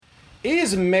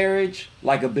Is marriage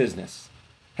like a business?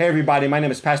 Hey, everybody, my name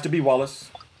is Pastor B.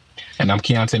 Wallace. And I'm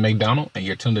Keontae McDonald, and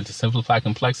you're tuned into Simplify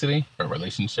Complexity, a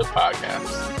relationship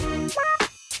podcast.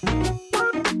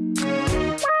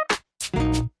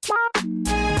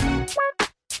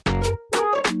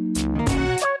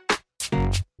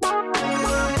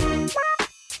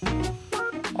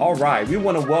 All right, we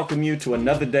want to welcome you to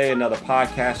another day, another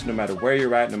podcast. No matter where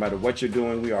you're at, no matter what you're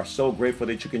doing, we are so grateful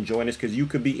that you can join us because you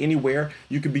could be anywhere,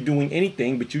 you could be doing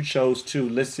anything, but you chose to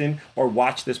listen or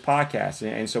watch this podcast.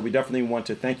 And so we definitely want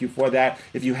to thank you for that.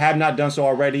 If you have not done so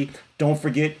already, don't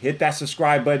forget, hit that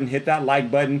subscribe button, hit that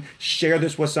like button, share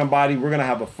this with somebody. We're going to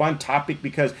have a fun topic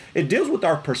because it deals with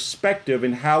our perspective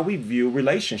and how we view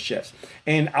relationships.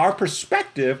 And our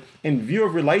perspective and view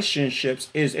of relationships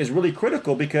is really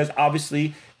critical because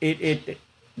obviously it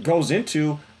goes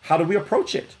into how do we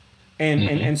approach it.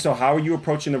 And so how are you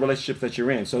approaching the relationships that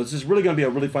you're in? So this is really going to be a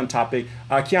really fun topic.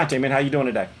 Keontae, man, how you doing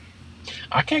today?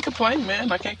 I can't complain,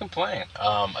 man. I can't complain.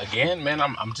 Again, man,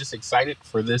 I'm just excited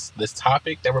for this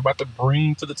topic that we're about to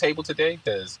bring to the table today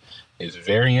because it's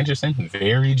very interesting,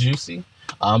 very juicy.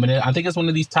 And I think it's one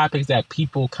of these topics that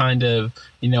people kind of,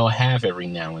 have every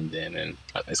now and then, and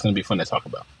it's going to be fun to talk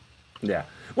about. Yeah.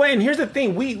 Well, and here's the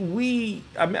thing.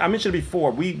 I mentioned it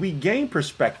before. We gain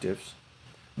perspectives.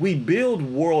 We build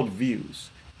worldviews.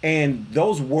 And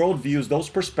those worldviews, those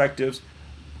perspectives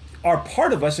are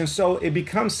part of us. And so it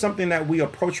becomes something that we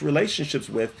approach relationships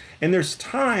with. And there's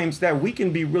times that we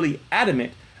can be really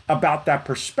adamant about that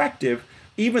perspective,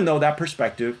 even though that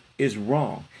perspective is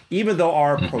wrong, even though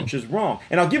our approach is wrong.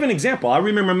 And I'll give an example. I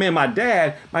remember, man, my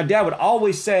dad would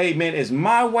always say, man, it's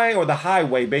my way or the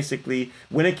highway, basically,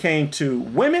 when it came to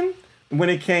women, when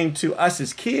it came to us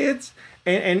as kids.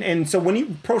 And so when he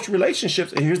approached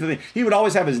relationships, and here's the thing, he would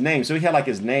always have his name. So he had like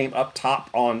his name up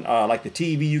top on like the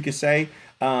TV, you could say.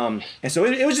 And so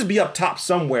it would just be up top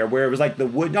somewhere where it was like the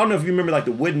wood. I don't know if you remember like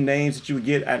the wooden names that you would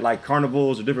get at like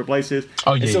carnivals or different places.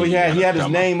 Oh yeah. And so he had his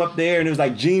name up there, and it was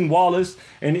like Gene Wallace.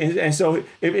 And so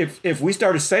if we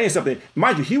started saying something,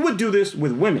 mind you, he would do this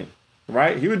with women,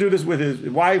 right? He would do this with his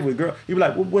wife, with girl. He'd be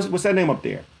like, "What's that name up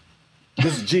there?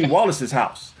 This is Gene Wallace's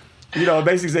house."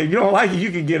 Basically say, "You don't like it,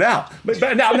 you can get out." But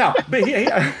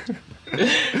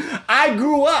I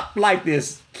grew up like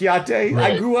this, Keontae.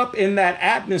 Right. I grew up in that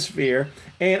atmosphere.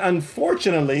 And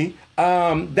unfortunately,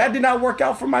 that did not work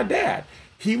out for my dad.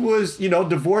 He was,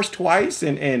 divorced twice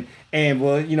and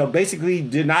basically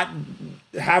did not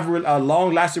have a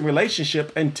long-lasting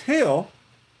relationship until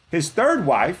his third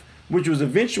wife, which was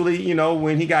eventually,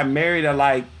 when he got married at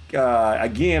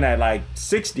at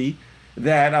 60,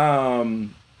 that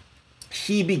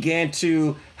he began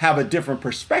to have a different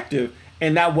perspective.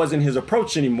 And that wasn't his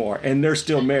approach anymore, and they're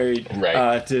still married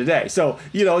to today. So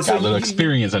got a little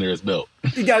experience under his belt.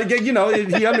 You got to get,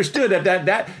 he understood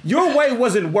that your way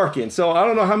wasn't working. So I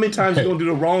don't know how many times you're gonna do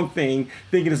the wrong thing,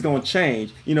 thinking it's gonna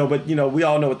change. But we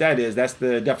all know what that is. That's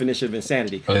the definition of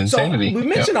insanity. Insanity. So we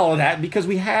mentioned all of that because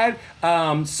we had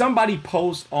somebody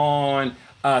post on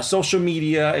social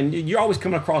media, and you're always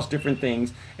coming across different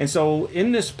things. And so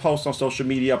in this post on social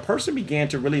media, a person began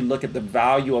to really look at the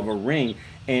value of a ring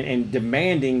and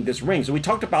demanding this ring. So we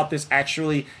talked about this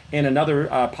actually in another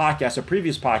podcast, a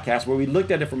previous podcast, where we looked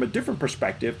at it from a different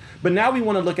perspective. But now we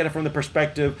want to look at it from the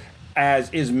perspective as,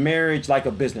 is marriage like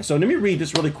a business? So let me read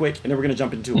this really quick, and then we're going to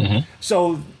jump into it.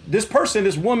 So this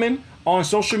woman on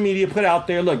social media put out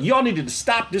there, look, y'all needed to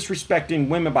stop disrespecting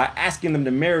women by asking them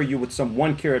to marry you with some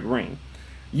 1-carat ring.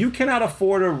 You cannot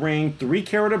afford a ring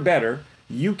 3-carat or better.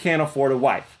 You can't afford a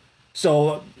wife.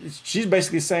 So she's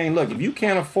basically saying, look, if you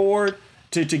can't afford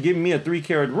to give me a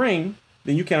 3-carat ring,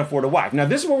 then you can't afford a wife. Now,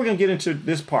 this is where we're going to get into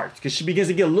this part because she begins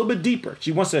to get a little bit deeper.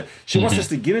 She wants us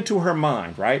to get into her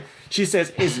mind, right? She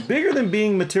says, it's bigger than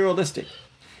being materialistic.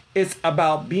 It's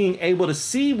about being able to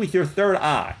see with your third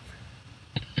eye.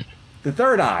 The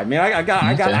third eye, man. I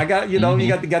got. You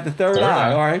got the third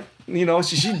eye. All right.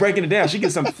 She's breaking it down. She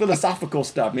gets some philosophical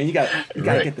stuff, man. You got to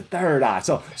get the third eye.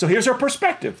 So here's her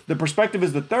perspective. The perspective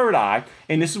is the third eye,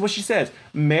 and this is what she says: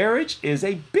 marriage is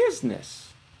a business.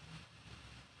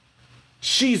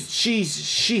 She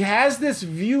has this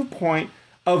viewpoint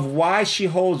of why she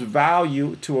holds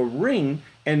value to a ring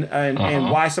and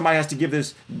why somebody has to give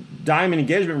this diamond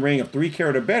engagement ring of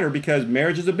 3-carat or better, because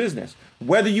marriage is a business,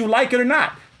 whether you like it or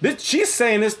not. She's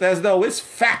saying this as though it's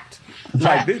fact.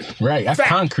 Like this, right? That's fact.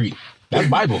 Concrete. That's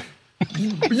Bible.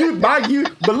 You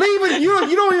believe it.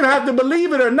 You don't even have to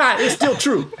believe it or not. It's still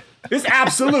true. It's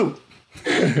absolute.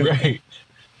 Right.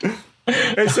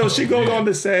 And so she goes on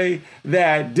to say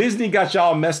that Disney got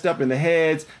y'all messed up in the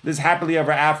heads, this happily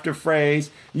ever after phrase.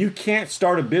 You can't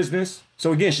start a business.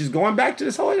 So again, she's going back to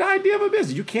this whole idea of a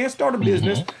business. You can't start a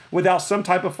business without some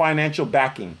type of financial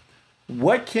backing.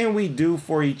 What can we do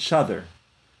for each other?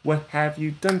 What have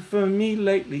you done for me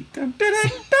lately? Dun, dun,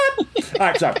 dun, dun. All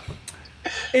right, sorry.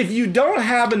 If you don't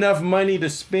have enough money to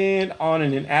spend on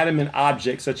an inanimate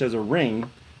object such as a ring,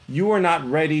 you are not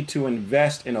ready to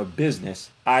invest in a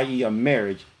business, i.e. a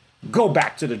marriage. Go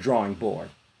back to the drawing board.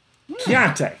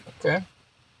 Keontae. Okay.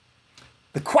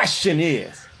 The question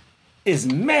is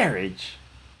marriage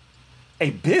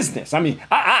a business? I mean,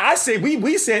 I say,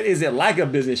 we said, is it like a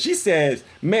business? She says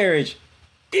marriage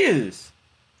is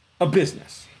a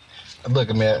business.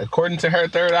 Look, man, according to her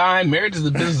third eye, marriage is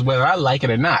a business whether I like it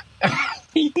or not.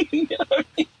 You know what I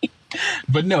mean?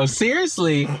 But no,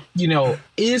 seriously,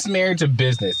 is marriage a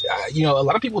business? A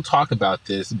lot of people talk about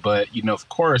this, but, of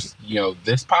course,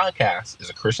 this podcast is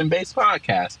a Christian-based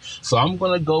podcast. So I'm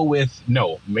going to go with,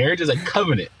 no, marriage is a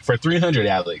covenant for 300,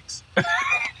 Alex.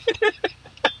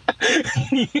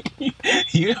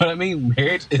 You know what I mean?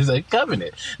 Marriage is a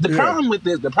covenant. The problem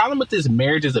with this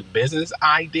marriage as a business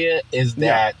idea is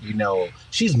that,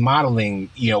 she's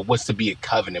modeling, what's to be a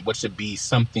covenant, what should be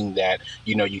something that,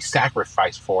 you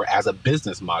sacrifice for as a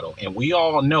business model. And we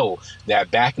all know that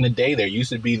back in the day, there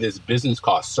used to be this business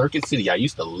called Circuit City. I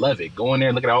used to love it. Go in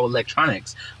there, look at all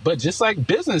electronics. But just like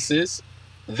businesses,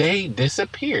 they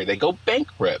disappear. They go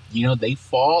bankrupt. They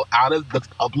fall out of the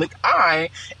public eye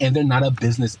and they're not a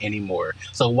business anymore.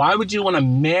 So why would you want to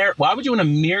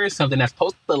mirror something that's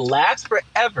supposed to last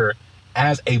forever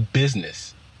as a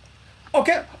business?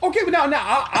 Okay. But now,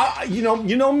 I you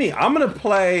know me. I'm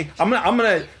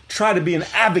gonna try to be an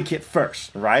advocate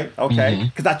first, right? Okay,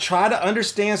 because I try to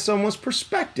understand someone's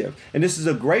perspective, and this is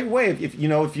a great way. If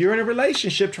you're in a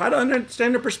relationship, try to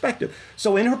understand their perspective.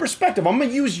 So, in her perspective, I'm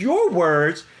gonna use your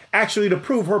words actually to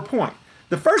prove her point.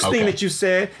 The first thing that you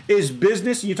said is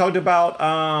business. You talked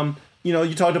about,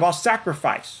 you talked about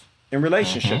sacrifice in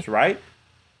relationships, right?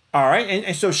 All right,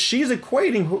 and so she's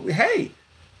equating, hey,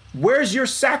 where's your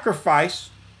sacrifice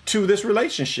to this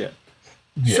relationship?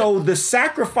 Yeah. So the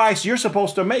sacrifice you're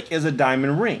supposed to make is a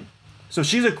diamond ring. So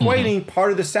she's equating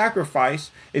part of the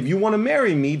sacrifice. If you want to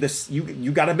marry me,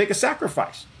 you got to make a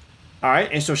sacrifice. All right.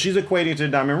 And so she's equating it to the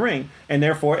diamond ring. And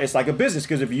therefore, it's like a business.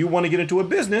 Because if you want to get into a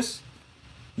business,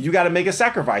 you got to make a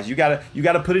sacrifice. You got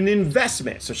to put an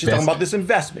investment. So she's talking about this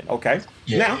investment. Okay.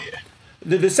 Now,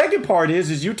 the second part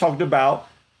is you talked about,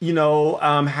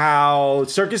 how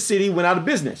Circuit City went out of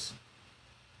business.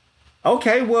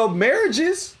 Okay, well,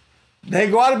 marriages,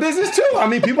 they go out of business too. I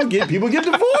mean, people get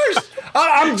divorced.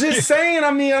 I'm just saying.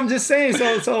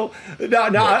 So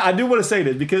now I do want to say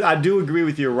this because I do agree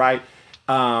with you, right?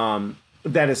 That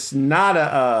it's not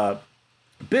a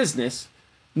business,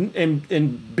 and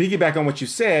piggyback on what you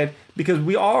said, because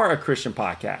we are a Christian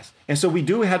podcast, and so we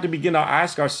do have to begin to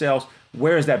ask ourselves,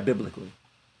 where is that biblically?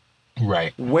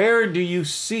 Right. Where do you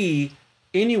see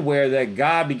anywhere that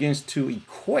God begins to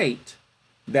equate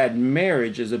that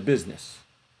marriage is a business?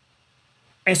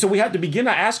 And so we have to begin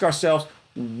to ask ourselves,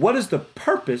 what is the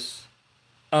purpose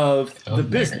of the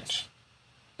business?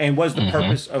 And what's the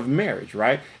purpose of marriage,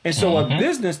 right? And so a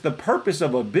business, the purpose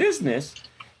of a business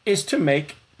is to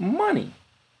make money.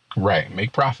 Right.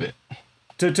 Make profit.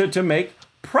 To make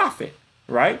profit,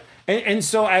 right? And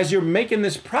so as you're making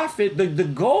this profit, the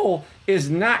goal is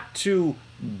not to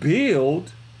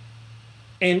build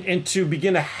and to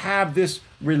begin to have this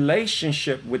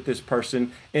relationship with this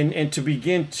person and to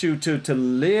begin to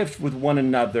live with one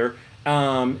another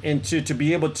and to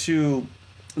be able to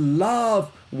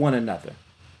love one another.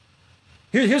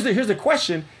 Here's the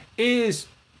question is,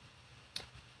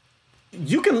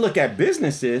 you can look at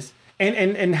businesses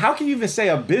and how can you even say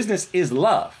a business is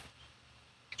love?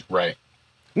 Right.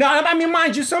 Now, I mean,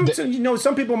 mind you, some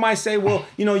people might say, well,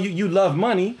 you love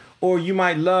money, or you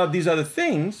might love these other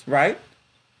things, right?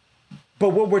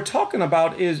 But what we're talking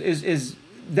about is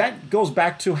that goes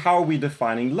back to how are we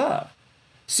defining love?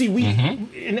 See,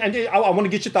 and I want to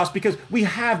get your thoughts because we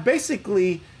have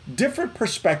basically different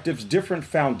perspectives, different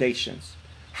foundations.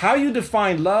 How you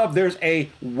define love, there's a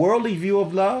worldly view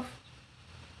of love,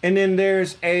 and then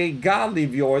there's a godly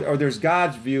view, or there's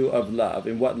God's view of love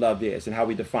and what love is and how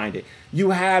we define it. You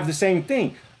have the same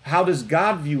thing. How does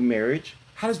God view marriage?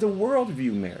 How does the world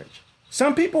view marriage?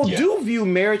 Some people do view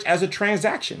marriage as a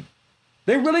transaction.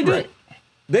 They really do. Right.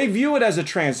 They view it as a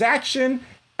transaction.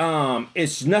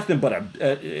 It's nothing but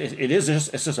it's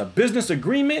just a business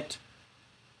agreement.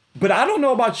 But I don't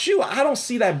know about you. I don't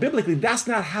see that biblically. That's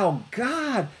not how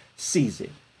God sees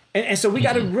it. And so we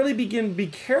got to really begin to be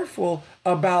careful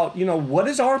about, what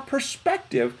is our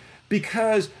perspective,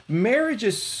 because marriage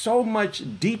is so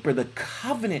much deeper. The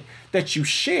covenant that you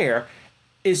share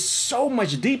is so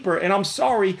much deeper. And I'm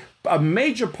sorry, a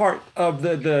major part of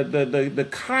the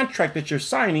contract that you're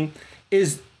signing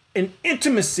is an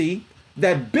intimacy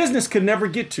that business can never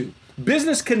get to.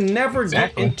 Business can never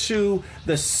get into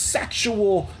the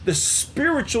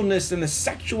spiritualness and the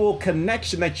sexual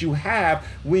connection that you have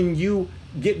when you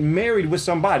get married with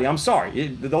somebody. I'm sorry,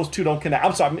 those two don't connect.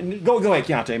 I'm sorry. Go ahead,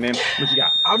 Keontae, man. What you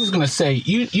got? I was gonna say,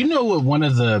 you know what one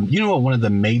of the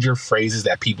major phrases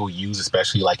that people use,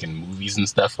 especially like in movies and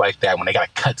stuff like that, when they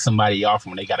gotta cut somebody off,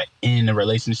 when they gotta end a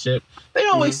relationship, they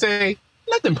always say,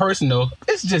 nothing personal,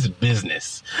 it's just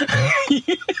business.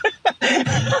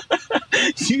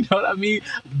 You know what I mean?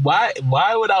 Why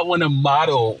would I want to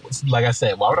model, like I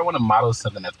said, why would I want to model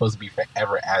something that's supposed to be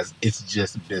forever as it's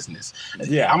just business?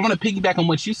 Yeah. I'm going to piggyback on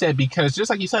what you said, because just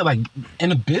like you said, like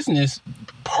in a business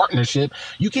partnership,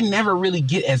 you can never really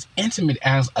get as intimate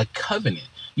as a covenant.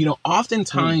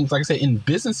 Oftentimes, like I said, in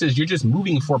businesses, you're just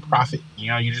moving for profit.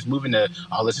 You're just moving to,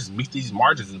 let's just meet these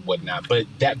margins and whatnot. But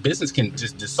that business can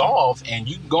just dissolve and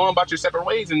you can go on about your separate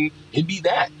ways and it'd be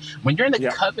that. When you're in the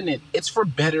covenant, it's for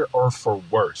better or for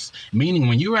worse. Meaning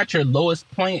when you're at your lowest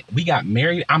point, we got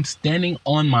married, I'm standing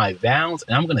on my vows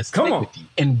and I'm going to stick with you.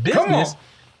 In business,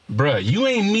 bruh, you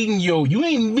ain't meeting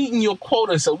your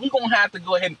quota, so we're gonna have to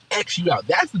go ahead and X you out.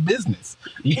 That's the business.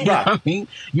 You know what I mean?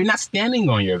 You're not standing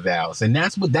on your vows. And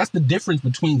that's the difference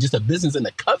between just a business and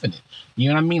a covenant. You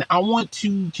know what I mean? I want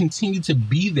to continue to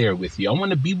be there with you. I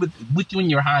want to be with you in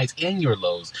your highs and your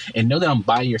lows, and know that I'm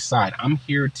by your side. I'm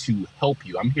here to help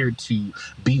you. I'm here to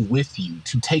be with you,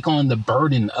 to take on the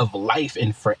burden of life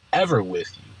and forever with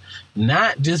you.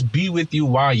 Not just be with you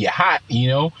while you're hot,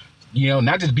 not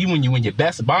just be when you're in your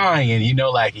best buy and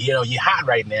you're hot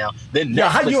right now. Then you're a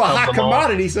hot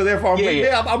commodity, so therefore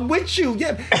I'm with you.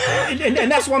 Yeah,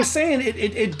 and that's what I'm saying.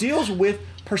 It deals with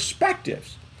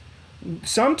perspectives.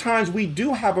 Sometimes we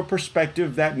do have a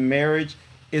perspective that marriage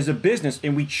is a business,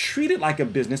 and we treat it like a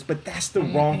business, but that's the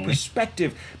wrong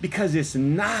perspective, because it's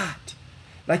not.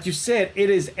 Like you said, it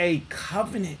is a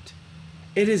covenant.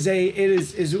 It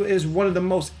is one of the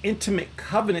most intimate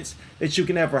covenants that you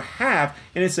can ever have.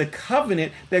 And it's a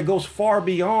covenant that goes far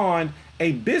beyond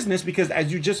a business, because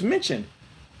as you just mentioned,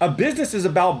 a business is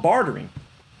about bartering.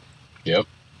 Yep.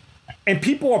 And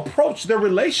people approach their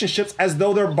relationships as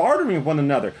though they're bartering with one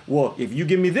another. Well, if you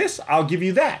give me this, I'll give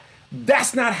you that.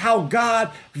 That's not how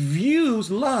God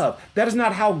views love. That is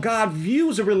not how God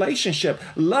views a relationship.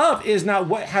 Love is not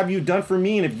what have you done for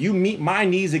me, and if you meet my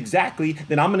needs exactly,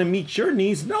 then I'm going to meet your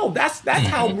needs. No, that's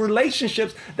how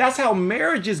relationships, that's how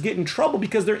marriages get in trouble,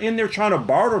 because they're in there trying to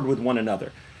barter with one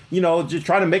another. Just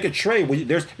trying to make a trade.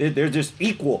 They're just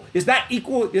equal. Is that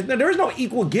equal? There's no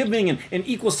equal giving and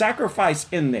equal sacrifice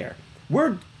in there.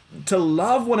 We're to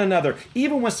love one another,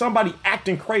 even when somebody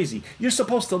acting crazy. You're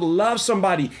supposed to love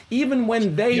somebody, even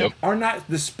when they are not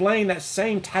displaying that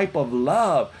same type of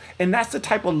love. And that's the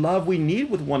type of love we need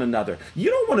with one another. You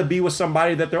don't want to be with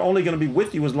somebody that they're only going to be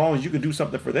with you as long as you can do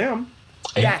something for them.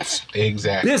 That's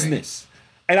exactly business.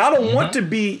 And I don't want to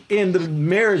be in the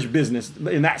marriage business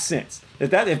in that sense. If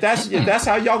that's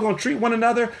how y'all gonna treat one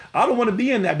another, I don't want to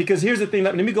be in that. Because here's the thing.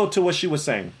 Let me go to what she was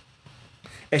saying.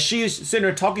 As she is sitting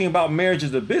there talking about marriage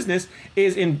as a business,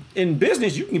 is in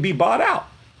business you can be bought out.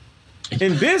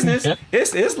 In business,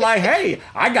 it's like, hey,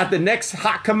 I got the next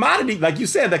hot commodity, like you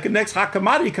said, the next hot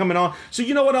commodity coming on. So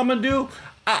you know what I'm gonna do?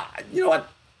 You know what?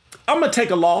 I'm gonna take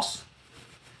a loss.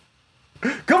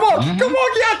 Come on,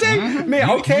 Keontae. Man,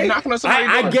 okay.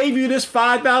 I gave you this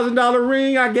 $5,000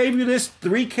 ring. I gave you this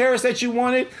 3 carats that you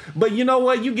wanted. But you know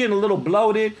what? You getting a little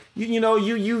bloated.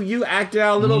 You acted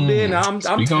out a little bit. And I'm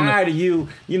tired of you.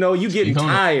 You getting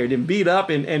tired and beat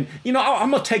up. And I'm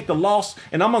going to take the loss,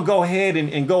 and I'm going to go ahead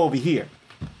and go over here.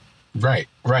 Right.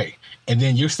 And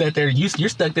then you're stuck there. You're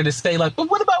stuck there to say, like, but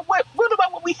what about what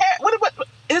we had? What about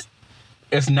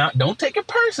it's not, don't take it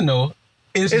personal.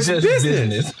 It's just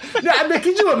business. Yeah, I mean,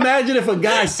 can you imagine if a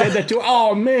guy said that to her?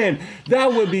 Oh man,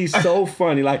 that would be so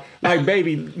funny. Like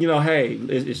baby, hey,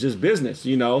 it's just business.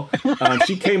 She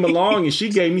came along and she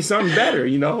gave me something better.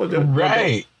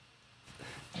 Right.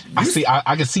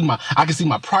 I can see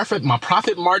my profit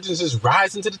margins just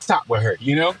rising to the top with her.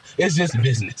 It's just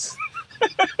business.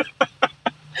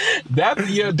 You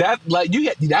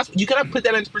gotta put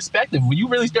that into perspective. When you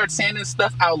really start saying this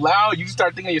stuff out loud, you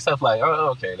start thinking to yourself like,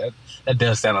 oh, okay, that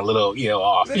does sound a little,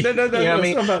 off. You know what I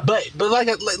mean? But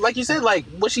like you said, like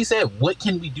what she said, what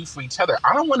can we do for each other?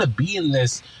 I don't want to be in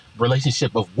this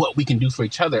relationship of what we can do for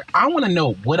each other. I want to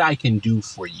know what I can do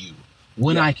for you.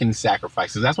 when Yeah. I can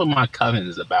sacrifice. So that's what my covenant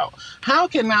is about. How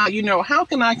can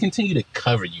I continue to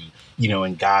cover you,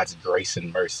 in God's grace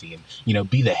and mercy, and,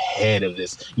 be the head of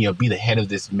this, be the head of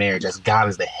this marriage as God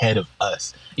is the head of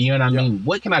us. You know what I Yeah. mean?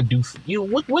 What can I do for you?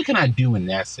 What can I do in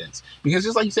that sense? Because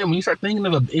just like you said, when you start thinking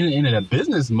of in a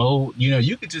business mode,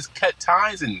 you could just cut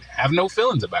ties and have no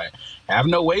feelings about it, have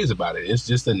no ways about it. It's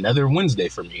just another Wednesday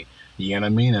for me. You know what I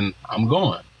mean? And I'm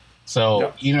going.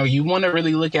 So, Yeah. you want to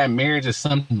really look at marriage as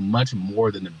something much more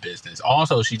than a business.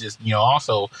 Also, she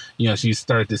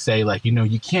started to say, like,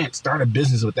 you can't start a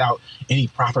business without any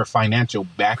proper financial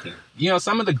backing.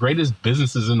 Some of the greatest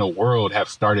businesses in the world have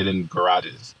started in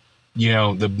garages.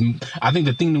 I think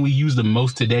the thing that we use the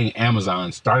most today,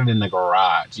 Amazon, started in the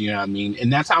garage. You know what I mean?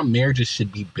 And that's how marriages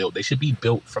should be built. They should be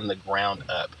built from the ground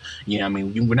up. You know what I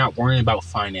mean? We're not worrying about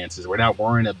finances. We're not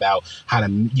worrying about how to,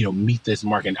 meet this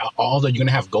market. Although you're going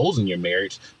to have goals in your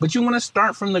marriage, but you want to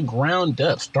start from the ground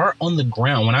up. Start on the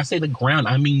ground. When I say the ground,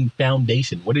 I mean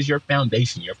foundation. What is your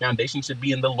foundation? Your foundation should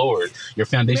be in the Lord. Your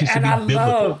foundation should be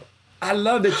biblical. I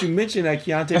love that you mentioned that,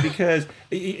 Keontae, because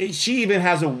she even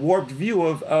has a warped view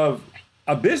of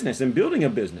a business and building a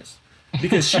business,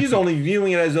 because she's only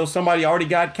viewing it as though somebody already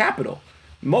got capital.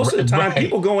 Most of the time, Right.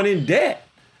 people going in debt.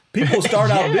 People start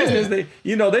out business. They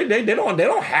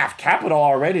don't have capital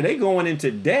already. They going into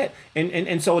debt,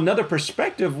 and so another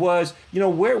perspective was,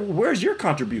 where's your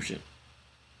contribution?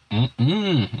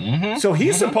 So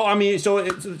he's supposed. I mean, so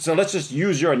let's just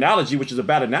use your analogy, which is a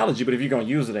bad analogy. But if you're going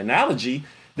to use an analogy,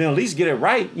 then at least get it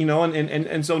right,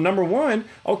 And so number one,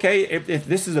 okay, if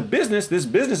this is a business, this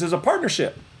business is a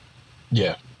partnership.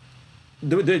 Yeah.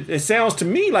 It sounds to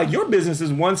me like your business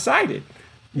is one-sided.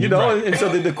 Right. And so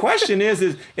the question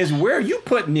is where are you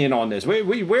putting in on this?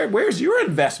 Where's your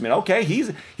investment? Okay,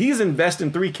 he's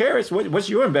investing 3 carats. What's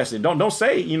your investment? Don't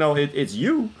say it's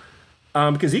you.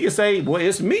 Because he can say, well,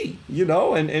 it's me,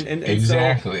 and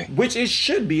Exactly. so, which it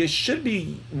should be. It should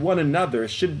be one another.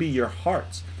 It should be your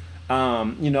hearts.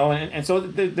 And so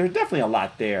there's definitely a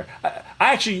lot there.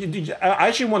 I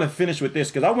actually want to finish with this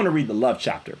because I want to read the love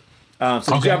chapter. So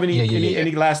did you have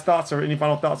any last thoughts or any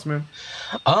final thoughts, man?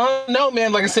 No,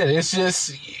 man. Like I said, it's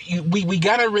just we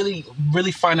gotta really,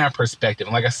 really find our perspective.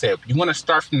 And like I said, you want to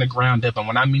start from the ground up. And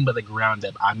what I mean by the ground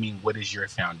up, I mean what is your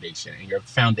foundation? And your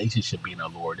foundation should be in the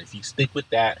Lord. If you stick with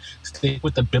that, stick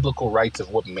with the biblical rights of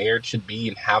what marriage should be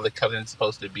and how the covenant's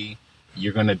supposed to be,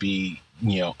 you're gonna be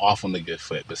off on the good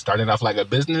foot. But starting off like a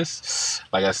business,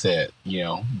 like I said,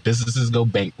 businesses go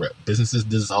bankrupt, businesses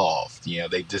dissolve.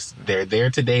 They're there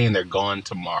today and they're gone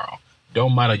tomorrow.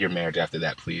 Don't model your marriage after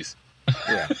that, please.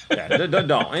 Yeah,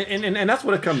 don't. And that's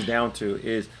what it comes down to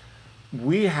is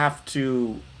we have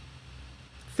to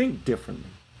think differently.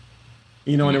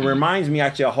 And it reminds me,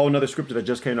 actually, a whole nother scripture that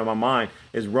just came to my mind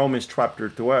is Romans chapter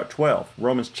 12.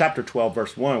 Romans chapter 12,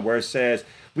 verse 1, where it says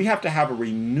we have to have a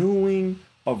renewing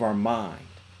of our mind.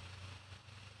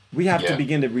 We have to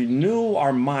begin to renew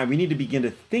our mind. We need to begin to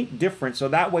think different so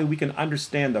that way we can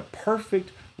understand the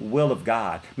perfect will of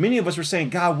God. Many of us were saying,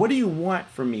 God, what do you want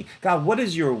from me? God, what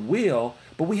is your will?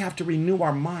 But we have to renew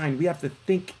our mind. We have to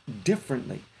think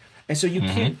differently. And so you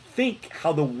can't think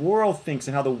how the world thinks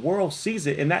and how the world sees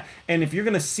it. And if you're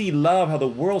going to see love how the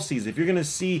world sees it, if you're going to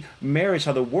see marriage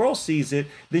how the world sees it,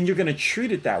 then you're going to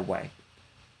treat it that way.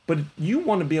 But you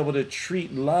want to be able to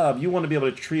treat love. You want to be able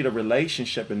to treat a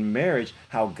relationship in marriage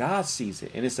how God sees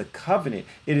it. And it's a covenant.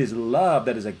 It is love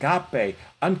that is agape,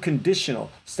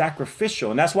 unconditional,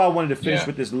 sacrificial. And that's why I wanted to finish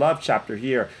with this love chapter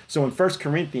here. So in 1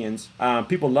 Corinthians,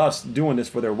 people love doing this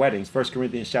for their weddings, 1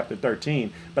 Corinthians chapter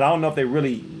 13. But I don't know if they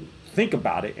really think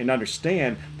about it and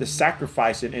understand the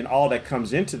sacrifice and all that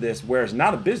comes into this, where it's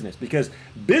not a business, because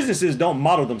businesses don't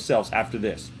model themselves after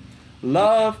this.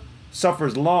 Love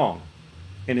suffers long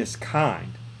and is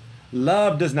kind.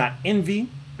 Love does not envy.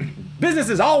 Business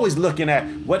is always looking at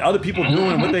what other people are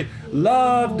doing.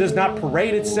 Love does not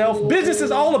parade itself. Business is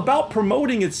all about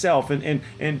promoting itself. And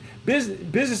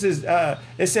businesses,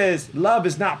 it says love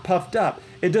is not puffed up.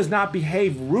 It does not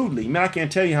behave rudely. Man, I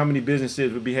can't tell you how many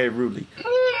businesses would behave rudely.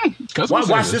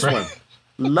 Watch this one.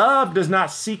 Love does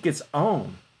not seek its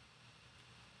own.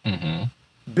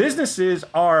 Businesses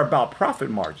are about profit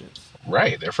margins.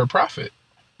 Right. They're for profit.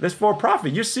 That's for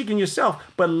profit. You're seeking yourself.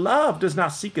 But love does not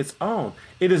seek its own.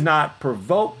 It is not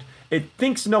provoked. It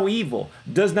thinks no evil,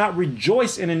 does not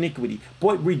rejoice in iniquity,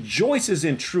 but rejoices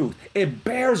in truth. It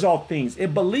bears all things.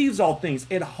 It believes all things.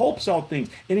 It hopes all things.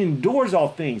 It endures all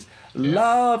things.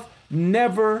 Love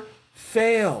never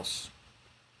fails.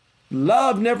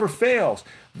 Love never fails.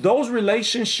 Those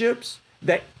relationships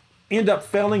that end up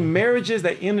failing, marriages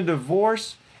that end in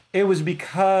divorce, it was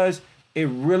because it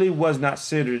really was not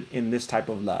centered in this type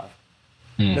of love.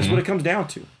 That's what it comes down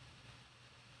to.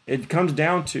 It comes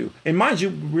down to, and mind you,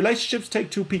 relationships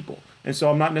take two people. And so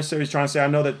I'm not necessarily trying to say, I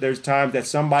know that there's times that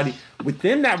somebody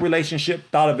within that relationship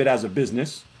thought of it as a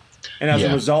business. And as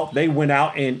a result, they went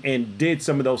out and did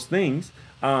some of those things.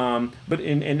 But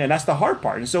that's the hard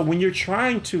part. And so when you're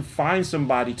trying to find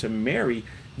somebody to marry,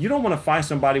 you don't want to find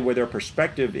somebody where their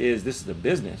perspective is, this is a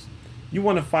business. You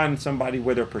want to find somebody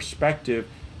where their perspective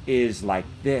is like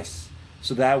this.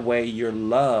 So that way your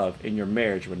love and your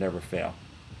marriage will never fail.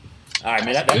 All right,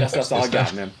 man, that's all I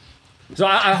got, man. So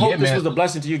I hope this was a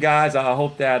blessing to you guys. I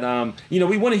hope that,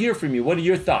 we want to hear from you. What are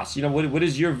your thoughts? What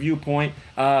is your viewpoint?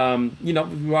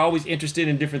 We're always interested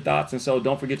in different thoughts. And so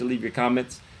don't forget to leave your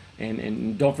comments.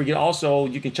 And don't forget also,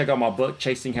 you can check out my book,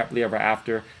 Chasing Happily Ever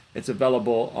After. It's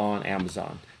available on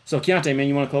Amazon. So Keontae, man,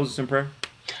 you want to close us in prayer?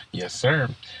 Yes, sir.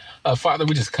 Father,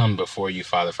 we just come before you,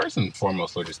 Father. First and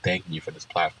foremost, Lord, just thanking you for this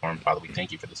platform, Father. We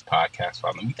thank you for this podcast,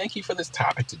 Father. And we thank you for this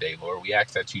topic today, Lord. We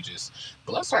ask that you just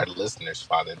bless our listeners,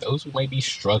 Father. Those who may be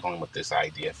struggling with this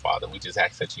idea, Father, we just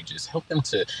ask that you just help them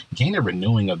to gain a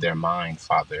renewing of their mind,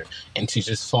 Father, and to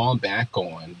just fall back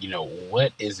on,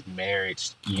 what is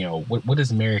marriage, what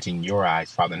is marriage in your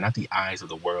eyes, Father, not the eyes of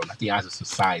the world, not the eyes of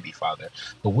society, Father,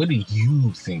 but what do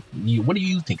you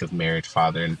think of marriage,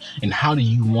 Father, and how do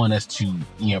you want us to,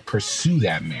 pursue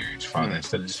that marriage, Father,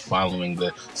 instead of just following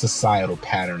the societal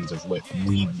patterns of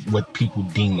what people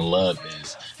deem love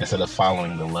is, instead of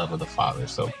following the love of the Father.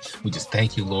 So we just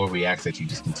thank you, Lord. We ask that you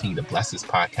just continue to bless this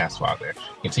podcast, Father.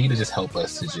 Continue to just help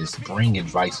us to just bring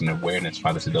advice and awareness,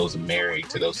 Father, to those married,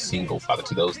 to those single, Father,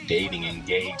 to those dating,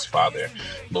 engaged, Father,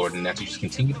 Lord, and that you just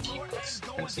continue to keep us.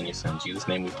 And it's in your Son, Jesus'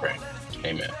 name we pray.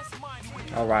 Amen.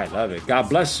 All right, love it. God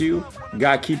bless you.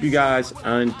 God keep you guys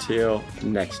until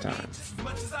next time.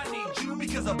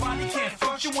 Because a body can't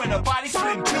function when a body's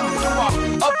split in two. Through our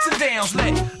ups and downs,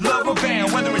 let love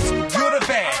abound, whether it's good or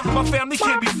bad. My family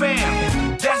can be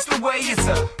found. That's the way it's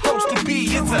supposed to be.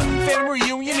 It's a family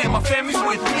reunion and my family's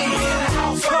with me. In the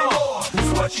house, come on,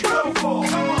 it's what you come for.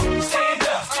 Come on, stand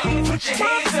up, put your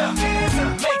hands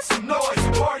up, make some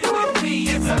noise, party with me.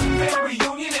 It's a family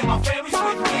reunion and my family's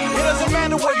with me. It doesn't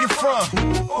matter where you're from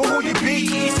or who you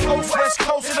be. East Coast, West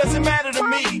Coast, it doesn't matter to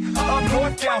me. Up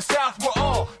north, down south, we're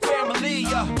all family.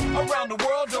 Around the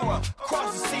world or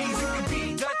across the seas, you can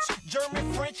be Dutch,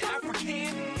 German, French, African.